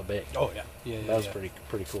since they're so big. Oh yeah. Yeah. That was pretty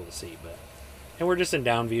cool to see. But and we're just in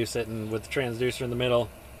down view, sitting with the transducer in the middle,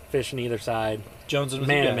 fishing either side. Jones and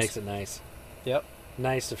Man, it makes it nice. Yep.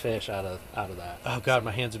 Nice to fish out of that. Oh god,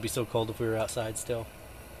 my hands would be so cold if we were outside still.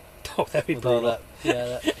 Oh, that'd be With all brutal.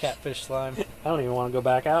 that catfish slime. I don't even want to go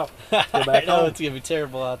back out. I Go back know home. it's gonna be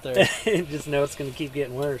terrible out there. Just know it's going to keep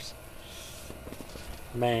getting worse.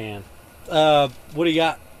 Man, What do you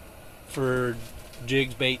got for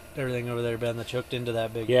jigs, bait, everything over there, Ben? That's hooked into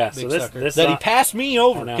that big, Yeah, big so this- sucker. this that he on- passed me I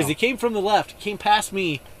over know. because he came from the left. He came past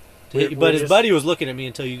me, We're but his just- buddy was looking at me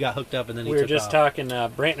until you got hooked up, and then he we were took just off. talking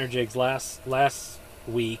Brantner jigs last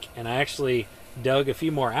week, and I actually dug a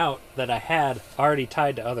few more out that I had already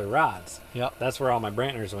tied to other rods. Yep. That's where all my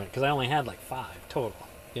Brantners went because I only had like 5 total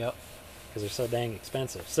Yep. because they're so dang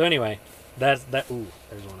expensive. So anyway, that's that. Ooh,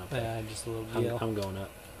 there's one up there. Yeah, just a little I'm, deal. I'm going up.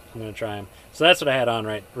 I'm gonna try them. So that's what I had on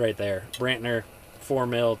right there. Brantner, 4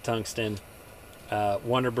 mil tungsten,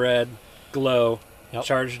 Wonder Bread, glow, Yep.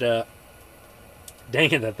 charged up.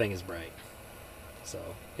 Dang it, that thing is bright. So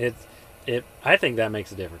I think that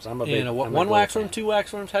makes a difference. I'm a big. And I'm a one glow wax worm, fan. 2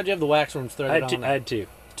 wax worms. How'd you have the wax worms I threaded had, two, on? I had 2.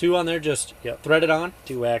 2 on there, just Yep. threaded on,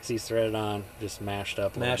 2 waxies threaded on, just mashed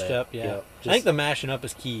up. A little mashed bit. up. Yeah. Yep. I think the mashing up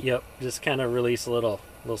is key. Yep. Just kind of release a little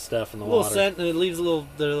stuff in the A little water. scent, and it leaves the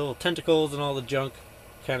little tentacles and all the junk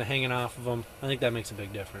kind of hanging off of them. I think that makes a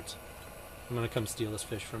big difference. I'm gonna come steal this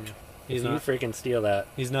fish from you. If you freaking steal that,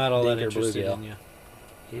 He's not all that dinker interested bluegill. in you.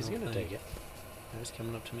 he's I don't gonna think. take it. He's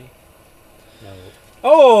coming up to me. No.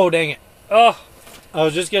 Oh, dang it! Oh, I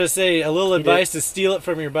was just gonna say a little advice to steal it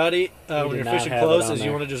from your buddy when did you're not fishing have it close on is you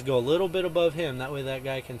there. want to just go a little bit above him. That way that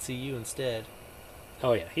guy can see you instead.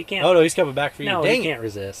 oh yeah. He can't. Oh no, he's coming back for you. no, Dang he it! can't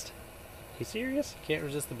resist. You serious? Can't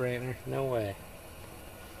resist the Brantner. No way.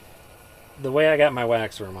 The way I got my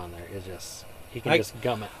wax worm on there is just he can just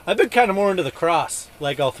gum it. I've been kind of more into the cross.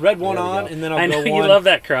 Like I'll thread one There we on go. and then I I'll know go you one, love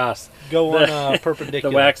that cross. go The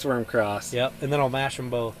perpendicular. wax worm cross. Yep, and then I'll mash them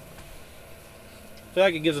both. I feel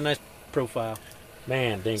like it gives a nice profile.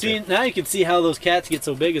 Man, dinker. See, now you can see how those cats get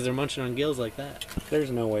so big as they're munching on gills like that.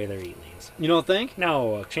 There's no way they're eating these. You don't think?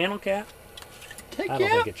 No, a channel cat? Heck I don't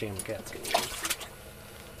think a channel cat's gonna eat these.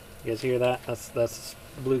 You guys hear that? That's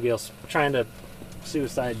bluegill trying to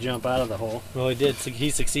suicide jump out of the hole. Well, he did.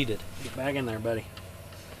 He succeeded. Get back in there, buddy.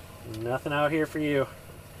 Nothing out here for you.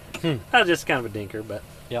 I was just kind of a dinker, but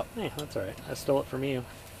Yep. hey, that's all right. I stole it from you.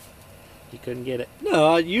 You couldn't get it.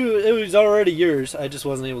 No, it was already yours. I just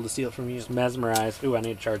wasn't able to steal it from you. Just mesmerized. Ooh, I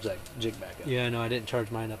need to charge that jig back up. Yeah, no, I didn't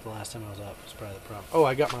charge mine up the last time I was up. That's probably the problem. Oh,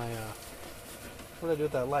 I got my. What did I do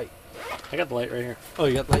with that light? I got the light right here. Oh,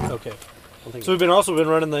 you got the light? Okay. I think So we've also been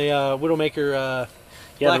running the Widowmaker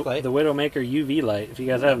black light. the Widowmaker UV light. If you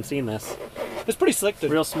guys haven't seen this, It's pretty slick.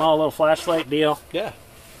 real small little flashlight deal. Yeah.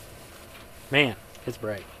 Man, it's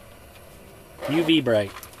bright. UV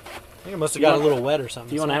bright. I think it must have You got a want- little wet or something.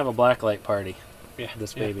 If you want to have a black light party, yeah,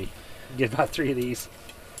 this yeah. baby, get about 3 of these.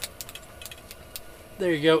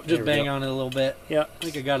 There you go. There Just we bang go. on it a little bit. Yeah. I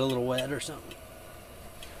think it got a little wet or something.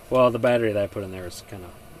 Well, the battery that I put in there is kind of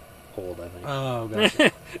old, I think. Oh,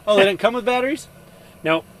 gotcha. Oh, they didn't come with batteries?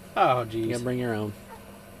 Nope. Oh, You jeez. gotta bring your own.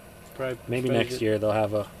 Probably Maybe surprised next you- year they'll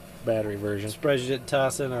have a battery version. Surprised you didn't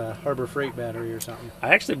toss in a Harbor Freight battery or something.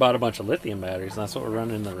 I actually bought a bunch of lithium batteries, and that's what we're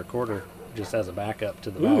running in the recorder, just as a backup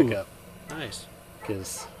to the Ooh. backup, Nice.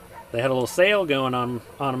 because they had a little sale going on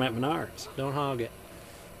them at Menards. Don't hog it.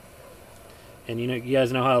 And you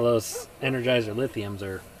guys know how those Energizer lithiums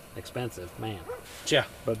are expensive, man. Yeah.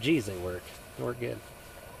 But geez, they work. They work good.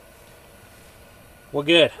 Well,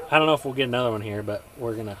 good. I don't know if we'll get another one here, but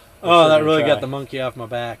we're gonna. Oh, that gonna really try. got the monkey off my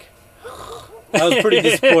back. I was pretty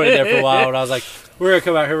disappointed there for a while. And I was like, we're going to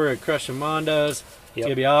come out here, we're going to crush some Mondos. It's Yep. going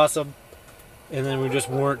to be awesome. And then we just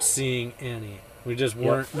weren't seeing any. We just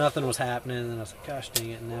weren't, nothing was happening. And then I was like, gosh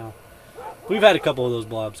dang it. And now, we've had a couple of those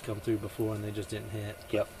blobs come through before and they just didn't hit.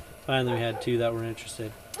 Yep. Finally, we had 2 that were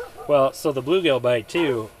interested. Well, so the bluegill bite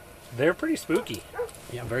too, they're pretty spooky.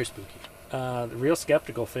 Yeah, very spooky. Real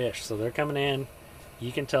skeptical fish. So they're coming in.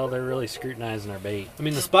 You can tell they're really scrutinizing our bait. I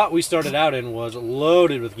mean, the spot we started out in was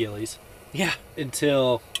loaded with gillies Yeah.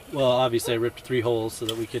 until, well, obviously I ripped 3 holes so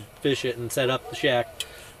that we could fish it and set up the shack.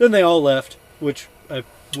 Then they all left, which I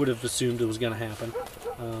would have assumed it was going to happen.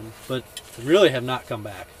 But they really have not come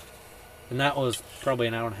back. And that was probably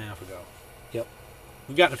an hour and a half ago. Yep.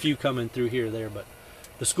 We've gotten a few coming through here or there, but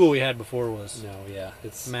the school we had before was No, yeah,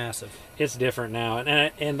 it's massive. it's different now,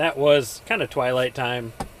 and that was kind of twilight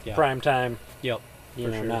time, Yeah. prime time. Yep. You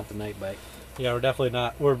For know, sure. not the night bite. Yeah, we're definitely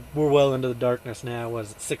not. We're well into the darkness now.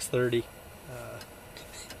 Was it 6:30?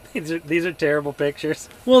 These are terrible pictures.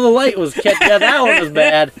 Well, the light was yeah, that one was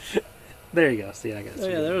bad. There you go. See, I got. Oh,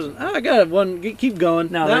 yeah, there was. I got one. Keep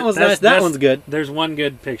going. No, that was that's- nice. That that's- one's good. There's one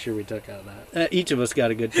good picture we took out of that. Each of us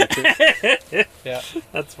got a good picture. Yeah,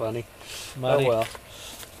 That's funny. money. Oh well.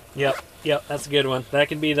 Yep. That's a good one. That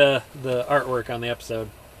can be the artwork on the episode.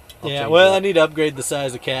 I'll Yeah. change Well, I that. need to upgrade the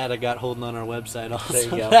size of cat I got holding on our website. Also, There you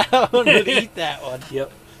go. That one would eat that one.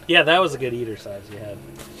 Yep. Yeah, that was a good eater size you had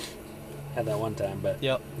that one time, but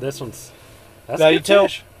Yep. this one's. That's Now a you good tell.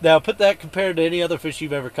 fish. Now put that compared to any other fish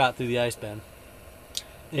you've ever caught through the ice bin.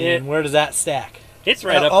 And It- where does that stack? It's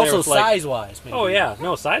right up there. Also with like, size wise. Maybe. Oh yeah,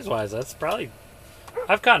 no, size wise, that's probably.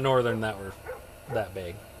 I've caught northern that were that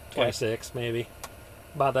big, 26 maybe,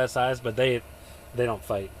 about that size, but they don't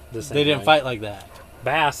fight the same They didn't way. fight like that.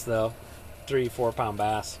 Bass though, 3-4 pound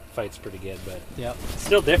bass fights pretty good, but Yep. it's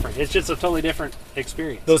still different. It's just a totally different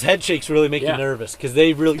experience. Those head shakes really make Yeah. you nervous because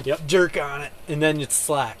they really Yep. jerk on it, and then it's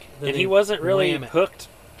slack. Then And they he wasn't really wham it. hooked,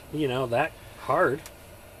 that hard.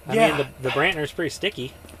 I Yeah. mean, the Brantner's pretty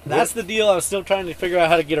sticky. That's the deal I was still trying to figure out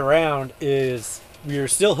how to get around is we were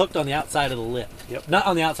still hooked on the outside of the lip. Yep. Not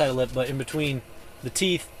on the outside of the lip, but in between the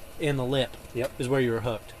teeth and the lip Yep. is where you were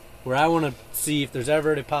hooked. Where I want to see if there's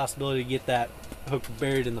ever a possibility to get that hook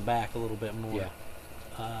buried in the back a little bit more.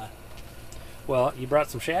 Yeah. Uh, Well, you brought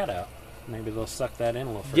some shad out. Maybe they'll suck that in a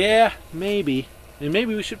little further. yeah, maybe. And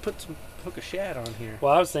maybe we should put some hook of shad on here.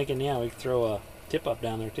 Well, I was thinking, we could throw a tip up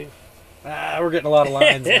down there too. We're getting a lot of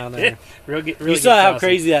lines down there. Really You saw how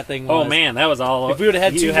crazy that thing was. Oh man, that was all. If we would have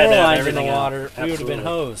had you two had more to have lines in the everything out. water, we would have been Absolutely.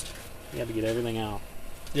 hosed. You had to get everything out.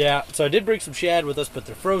 Yeah, so I did bring some shad with us, but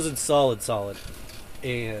they're frozen solid.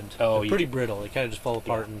 And Oh, they're pretty brittle. They kind of just fall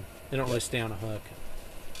apart and they don't really stay on a hook.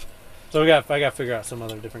 So I got to figure out some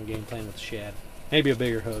other different game plan with the shad. Maybe a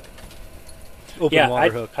bigger hook. Open Yeah,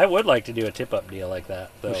 water hook. I would like to do a tip up deal like that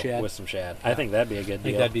though, With shad? with some shad. I think that'd be a good I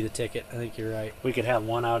think deal. that'd be the ticket. I think you're right. We could have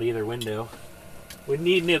one out either window. We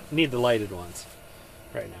need the lighted ones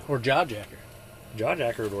right now. Or jaw jacker.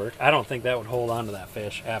 Jawjacker would work. I don't think that would hold on to that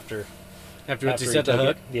fish after After you he set the took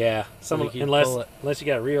hook. it. Yeah, think he'd pull it. unless you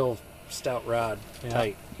got a real stout rod Yeah.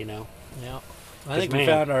 tight, Yeah. I 'Cause, think we man.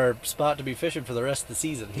 found our spot to be fishing for the rest of the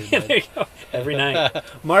season here. Yeah, bud. there you go. Every night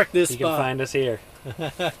Mark this you can spot. find us here.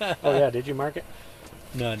 Oh yeah, did you mark it?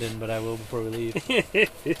 No, I didn't, but I will before we leave.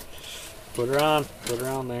 Put her on. Put her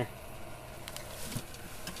on there.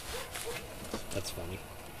 That's funny.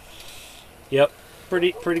 Yep.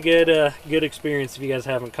 Pretty good good experience if you guys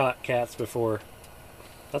haven't caught cats before.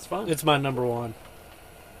 That's fun. It's my number one.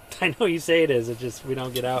 I know you say it is. It's just we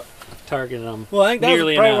don't get out targeting them. Well, I think that was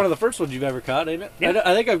nearly probably enough. one of the first ones you've ever caught, ain't it? Yeah.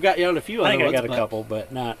 I think I've got you on a few. I think other I got ones, a but couple,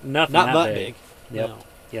 but nothing Not that butt big. big. Yep. No.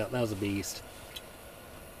 Yep, that was a beast.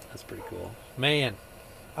 That's pretty cool. Man,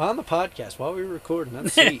 on the podcast while we were recording.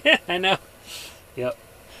 That's sweet. I know. Yep.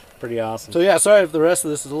 Pretty awesome. So yeah, sorry if the rest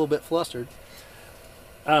of this is a little bit flustered.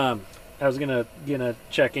 I was gonna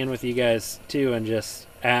check in with you guys too and just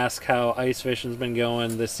ask how ice fishing's been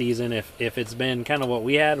going this season. If it's been kind of what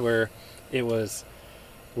we had, where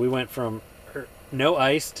we went from no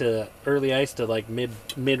ice to early ice to like mid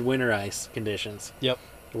winter ice conditions. Yep.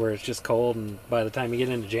 Where it's just cold, and by the time you get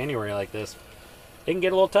into January like this, it can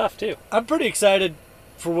get a little tough too. I'm pretty excited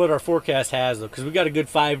for what our forecast has though, because we got a good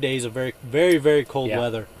 5 days of very, very, very cold Yeah.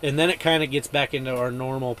 weather, and then it kind of gets back into our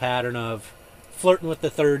normal pattern of flirting with the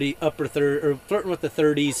flirting with the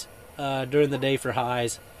 30s during the day for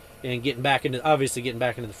highs, and getting back into the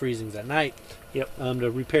freezings at night. Yep. To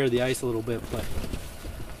repair the ice a little bit, but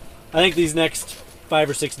I think these next 5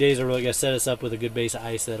 or 6 days are really gonna set us up with a good base of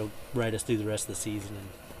ice that'll ride us through the rest of the season, and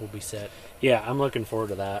we'll be set. Yeah, I'm looking forward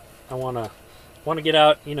to that. I wanna get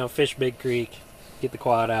out, fish Big Creek, get the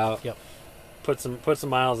quad out. Yep. Put some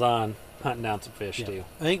miles on hunting down some fish Yeah. too.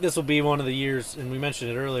 I think this will be one of the years, and we mentioned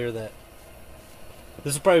it earlier, that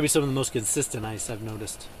this will probably be some of the most consistent ice I've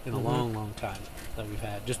noticed in a Mhm. long, long time that we've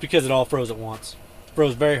had, just because it all froze at once.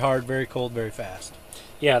 Froze very hard, very cold, very fast.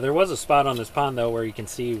 Yeah, there was a spot on this pond though where you can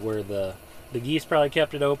see where the geese probably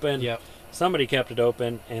kept it open. Yep. Somebody kept it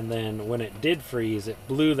open, and then when it did freeze, it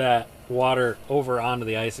blew that water over onto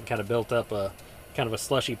the ice and kind of built up a kind of a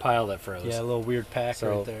slushy pile that froze. Yeah, a little weird pack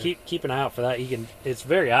So right there. keep an eye out for that. It's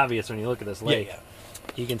very obvious when you look at this lake. yeah.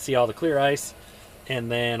 You can see all the clear ice,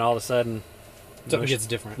 and then all of a sudden, Something mush- gets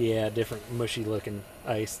different. Yeah, different mushy looking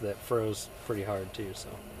ice that froze pretty hard too. So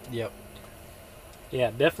Yep. yeah,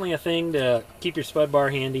 definitely a thing to keep your spud bar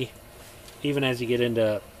handy, even as you get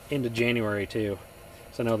into January too.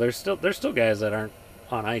 So no, there's still guys that aren't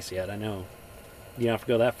on ice yet. I know you don't have to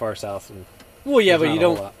go that far south, and Well, yeah, There's but you not a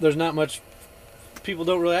whole don't. lot. There's not much. People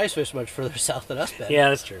don't really ice fish much further south than us, Ben. yeah,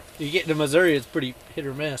 that's true. You get into Missouri, it's pretty hit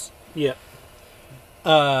or miss. Yeah,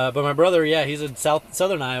 But my brother, yeah, he's in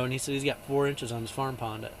southern Iowa, and he said he's got 4 inches on his farm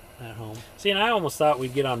pond at home. see, and I almost thought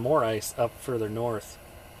we'd get on more ice up further north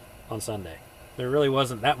on Sunday. There really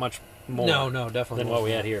wasn't that much more. No, definitely than not. what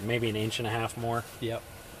we had here. Maybe an inch and a half more Yep.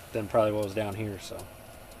 than probably what was down here. So,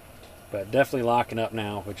 but definitely locking up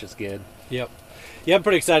now, which is good. Yep. Yeah, I'm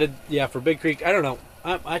pretty excited. Yeah, for Big Creek. I don't know.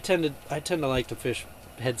 I tend to like to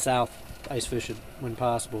head south, ice fishing when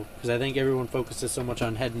possible, because I think everyone focuses so much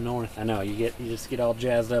on heading north. I know you just get all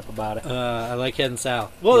jazzed up about it. I like heading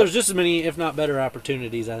south. Well, Yep. there's just as many, if not better,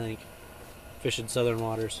 opportunities. I think fishing southern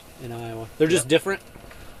waters in Iowa. They're just Yep. different.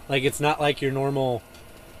 Like, it's not like your normal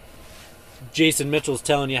Jason Mitchell's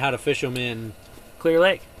telling you how to fish them in Clear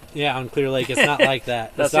Lake. Yeah, on Clear Lake, it's not like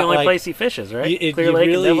that. That's It's the not only like- place he fishes, right? You- Clear you Lake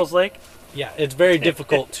really- and Devil's Lake. Yeah, it's very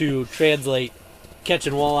difficult to translate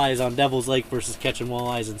catching walleyes on Devil's Lake versus catching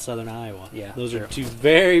walleyes in southern Iowa. Yeah, those true. are two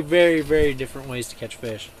very, very, very different ways to catch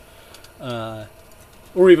fish, or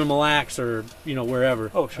even Mille Lacs or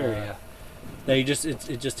wherever. Oh, sure, yeah. They just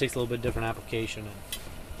it just takes a little bit different application.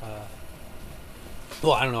 And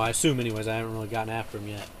well, I don't know. I assume anyways. I haven't really gotten after them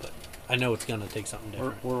yet, but I know it's gonna take something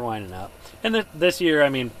different. We're winding up. And this year, I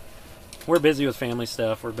mean, we're busy with family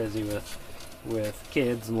stuff. We're busy with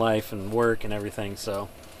kids and life and work and everything. So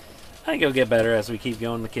I think it'll get better as we keep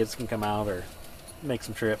going. The kids can come out or make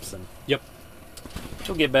some trips, and Yep.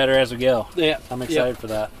 it'll get better as we go. Yeah, I'm excited for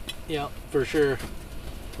that. Yeah, for sure.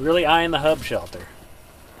 Really eyeing the hub shelter.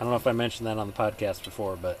 I don't know if I mentioned that on the podcast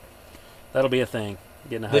before, but that'll be a thing.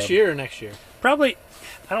 Getting a hub. This year or next year? Probably.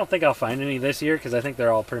 I don't think I'll find any this year because I think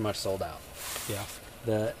they're all pretty much sold out.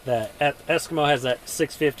 Yeah. Eskimo has that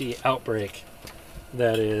 650 Outbreak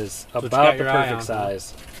that is what you about got the your eye perfect on, huh?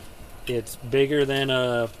 size. It's bigger than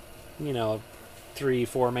a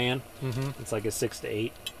 3-4 man. Mm-hmm. It's like a 6 to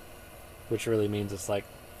 8, which really means it's like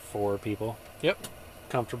 4 people Yep.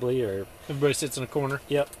 comfortably, or Everybody sits in a corner.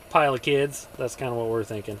 pile of kids. That's kind of what we're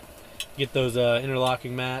thinking. Get those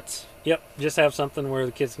interlocking mats. Yep, just have something where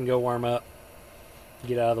the kids can go warm up,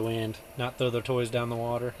 get out of the wind, Not throw their toys down the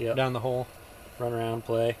water. Yep. Down the hole. run around,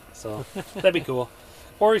 play. So that'd be cool.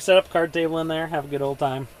 Or we set up a card table in there, have a good old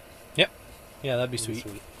time. Yeah, that'd be That'd sweet.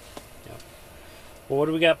 Yep. Well, what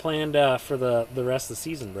do we got planned for the rest of the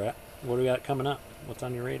season, Brett? What do we got coming up? What's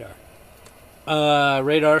on your radar?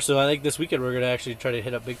 Radar. So I think this weekend we're gonna actually try to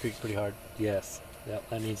hit up Big Creek pretty hard. Yes. Yep,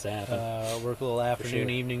 that needs to happen. Work a little afternoon, sure.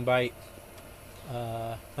 evening bite.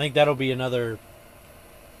 I think that'll be another.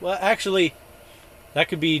 Well, actually, that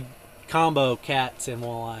could be combo cats and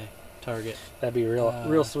walleye target. That'd be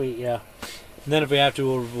real sweet. Yeah. And then if we have to,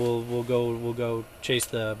 we'll go chase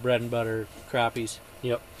the bread and butter crappies.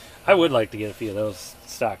 Yep. I would like to get a few of those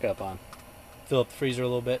stock up on. Fill up the freezer a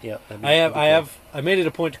little bit. Yep. that'd be- I that'd be cool. I made it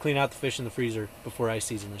a point to clean out the fish in the freezer before ice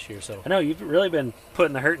season this year. So, I know you've really been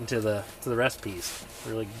putting the hurt into the recipes.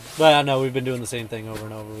 Really. but I know we've been doing the same thing over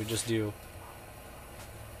and over. We just do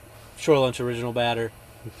shore lunch original batter,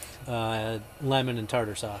 lemon and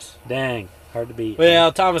tartar sauce. Dang. Hard to beat.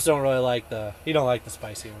 Well, Thomas don't really like he don't like the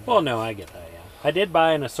spicy one. Well, no, I get that. Yeah. I did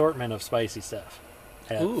buy an assortment of spicy stuff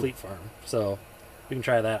at Ooh. Fleet Farm, so we can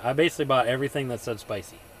try that. I basically bought everything that said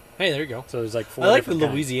spicy. Hey, there you go. So there's like 4 I like the different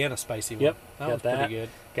kinds. Louisiana spicy one. Yep, that got one's that. pretty good.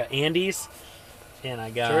 Got Andes, and I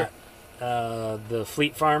got Sure. the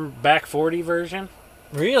Fleet Farm Back 40 version.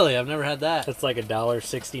 Really, I've never had that. That's like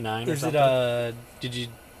 $1.69 or Is something. it Did you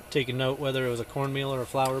take a note whether it was a cornmeal or a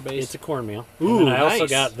flour base? It's a cornmeal. Ooh, and then I also nice.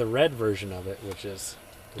 got the red version of it, which is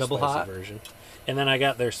the Double spicy hot? version. And then I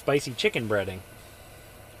got their spicy chicken breading.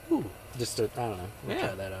 Ooh. Just to, I don't know, we'll Yeah.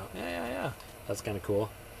 try that out. Yeah. That's kind of cool.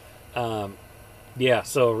 Yeah,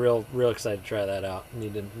 so real excited to try that out.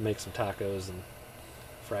 Need to make some tacos and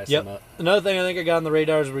fry Yep. some up. Another thing I think I got on the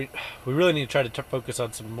radar is we really need to try to focus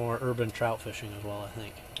on some more urban trout fishing as well. I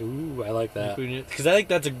think. Ooh, I like that. Because I think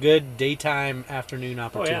that's a good daytime, afternoon Oh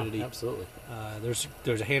opportunity. yeah, absolutely.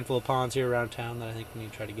 There's a handful of ponds here around town that I think we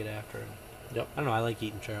need to try to get after. And Yep. I don't know. I like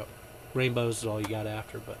eating trout. Rainbows is all you got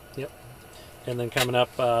after, but And then coming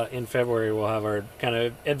up in February, we'll have our kind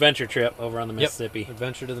of adventure trip over on the Mississippi.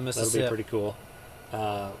 adventure to the That'll Mississippi. be pretty cool.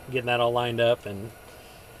 Getting that all lined up, and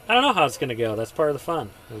I don't know how it's going to go. That's part of the fun.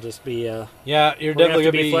 It'll just be Yeah, you're we're gonna definitely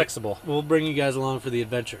have to gonna be flexible. We'll bring you guys along for the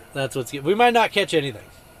adventure. That's what's. We might not catch anything.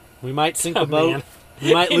 We might sink Oh, the boat. man.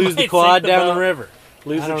 We might We lose the might quad sink the down boat. the river.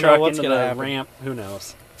 Lose I the don't know truck what's into gonna the happen. ramp. Who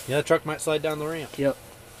knows? Yeah, the truck might slide down the ramp. Yep.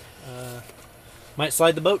 Might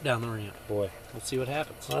slide the boat down the ramp. Boy, We'll see what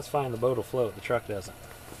happens. well, that's fine. The boat will float. The truck doesn't.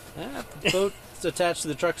 If the boat's attached to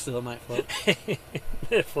the truck still, it might float.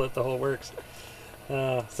 It float the whole works.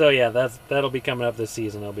 So yeah, that'll be coming up this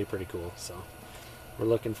season. It'll be pretty cool. So we're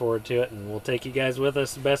looking forward to it, and we'll take you guys with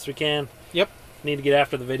us the best we can. Yep. Need to get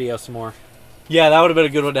after the video some more. Yeah, that would have been a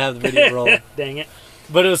good one to have the video rolling. Dang it.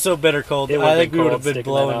 But it was so bitter cold. It would've I think been we would cold have been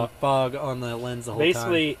sticking that blowing out. fog on the lens the whole time.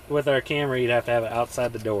 Basically, with our camera, you'd have to have it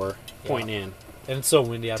outside the door, pointing in And it's so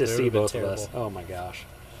windy out to there. It see would have both been of terrible. us. Oh my gosh,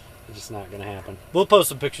 it's just not going to happen. We'll post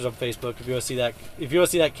some pictures on Facebook if you want to see that. If you want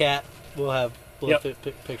to see that cat, we'll have Yep.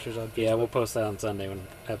 pictures on Facebook. Yeah, we'll post that on Sunday when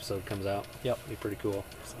the episode comes out. Yep. Be pretty cool.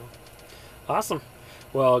 So, awesome.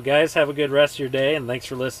 Well, guys, have a good rest of your day, and thanks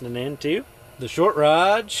for listening in to The Short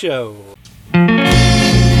Rod Show.